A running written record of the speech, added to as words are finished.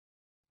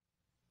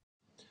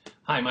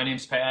Hi, my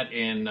name's Pat,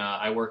 and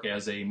I work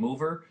as a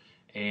mover,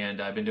 and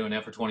I've been doing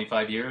that for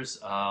 25 years.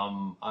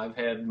 I've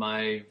had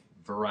my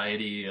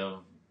variety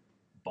of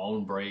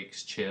bone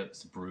breaks,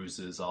 chips,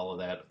 bruises, all of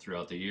that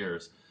throughout the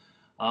years.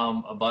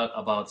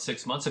 About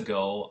 6 months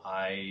ago,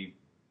 I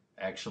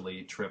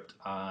actually tripped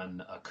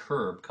on a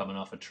curb coming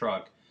off a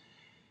truck,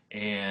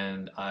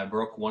 and I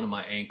broke one of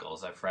my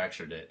ankles. I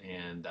fractured it,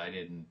 and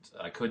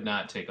I could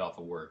not take off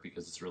of work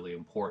because it's really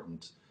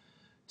important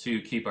to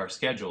keep our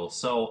schedule.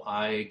 So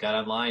I got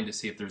online to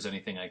see if there's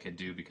anything I could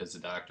do because the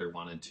doctor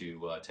wanted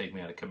to take me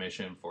out of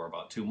commission for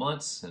about 2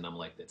 months, and I'm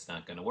like, that's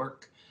not going to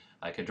work.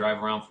 I could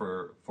drive around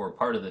for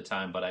part of the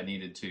time, but I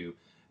needed to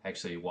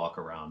actually walk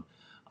around.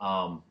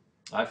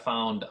 I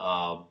found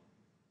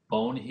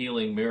Bone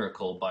Healing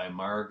Miracle by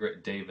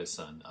Margaret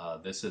Davison.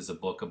 This is a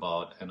book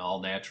about an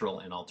all-natural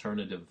and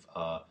alternative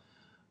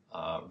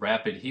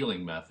rapid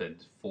healing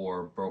method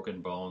for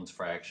broken bones,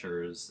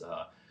 fractures,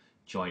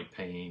 joint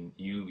pain,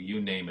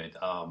 you name it.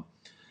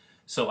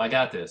 So I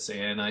got this,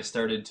 and I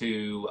started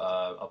to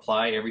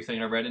apply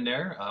everything I read in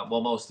there.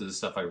 Well, most of the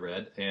stuff I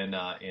read, and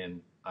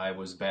I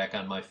was back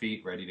on my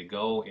feet, ready to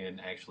go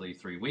in actually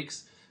 3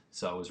 weeks.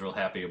 So I was real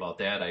happy about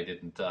that. I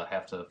didn't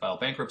have to file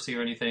bankruptcy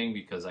or anything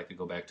because I could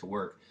go back to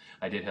work.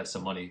 I did have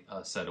some money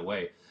set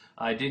away.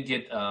 I did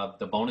get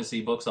the bonus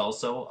ebooks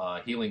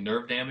also, Healing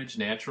Nerve Damage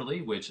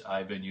Naturally, which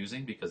I've been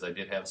using because I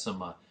did have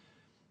some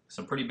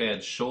pretty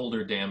bad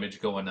shoulder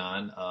damage going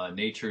on.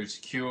 Nature's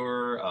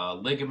Cure,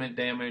 ligament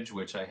damage,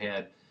 which I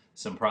had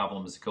some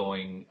problems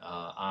going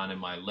on in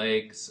my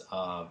legs,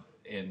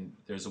 and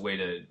there's a way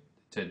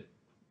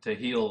to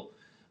heal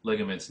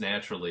ligaments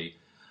naturally.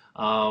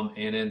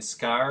 And then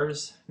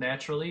scars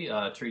naturally,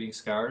 treating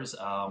scars.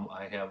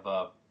 I have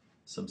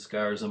some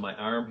scars on my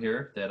arm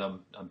here that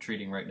I'm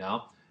treating right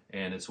now,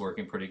 and it's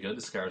working pretty good.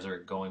 The scars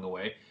are going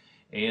away,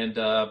 and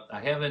I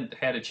haven't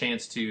had a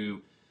chance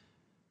to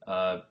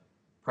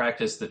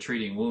practice the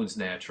treating wounds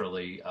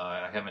naturally.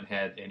 I haven't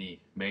had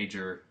any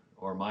major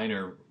or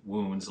minor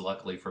wounds,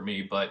 luckily for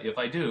me, but if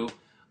I do,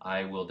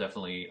 I will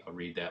definitely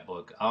read that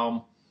book.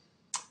 I'm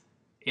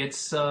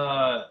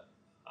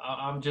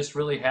just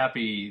really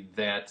happy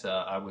that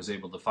I was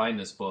able to find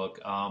this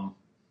book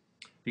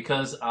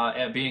because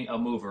at being a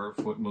mover,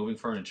 moving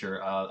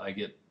furniture, I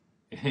get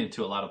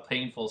into a lot of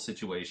painful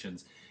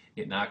situations,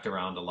 get knocked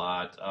around a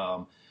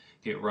lot,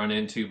 get run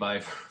into by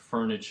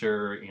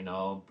furniture,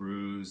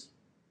 bruised,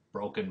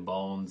 broken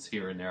bones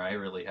here and there. I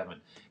really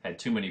haven't had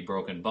too many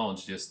broken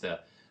bones, just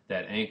that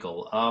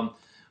ankle.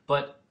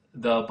 But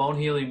the Bone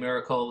Healing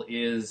Miracle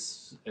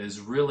is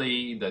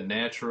really the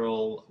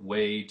natural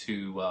way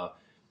to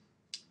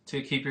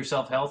keep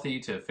yourself healthy,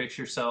 to fix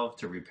yourself,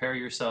 to repair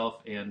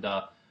yourself, and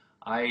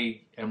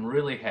I am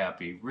really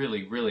happy,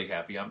 really, really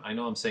happy. I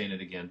know I'm saying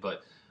it again,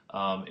 but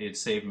it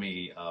saved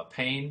me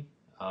pain,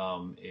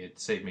 it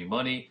saved me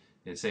money,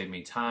 it saved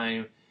me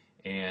time,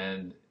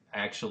 and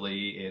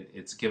actually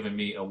it's given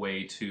me a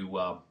way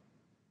to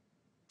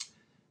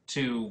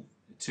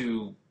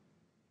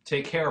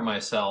take care of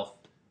myself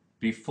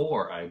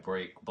before I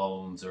break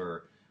bones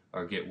or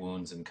get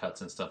wounds and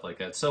cuts and stuff like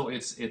that. So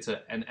it's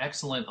an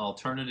excellent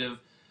alternative,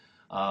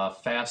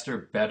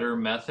 faster, better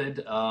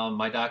method.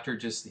 My doctor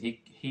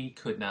he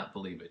could not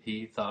believe it.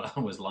 He thought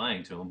I was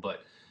lying to him,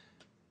 but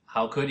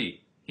how could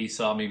he? He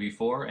saw me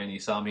before and he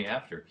saw me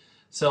after.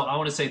 So I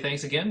want to say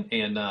thanks again,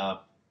 and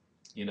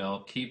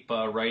keep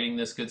writing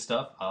this good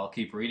stuff. I'll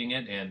keep reading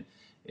it, and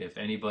if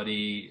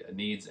anybody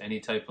needs any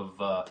type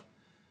of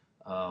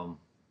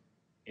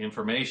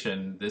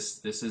information,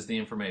 this is the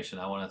information.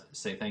 I want to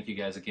say thank you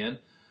guys again.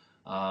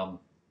 I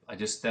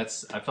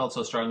felt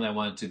so strongly I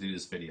wanted to do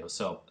this video.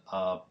 So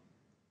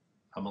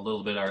I'm a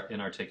little bit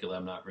inarticulate.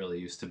 I'm not really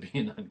used to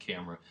being on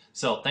camera.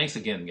 So thanks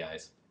again,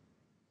 guys.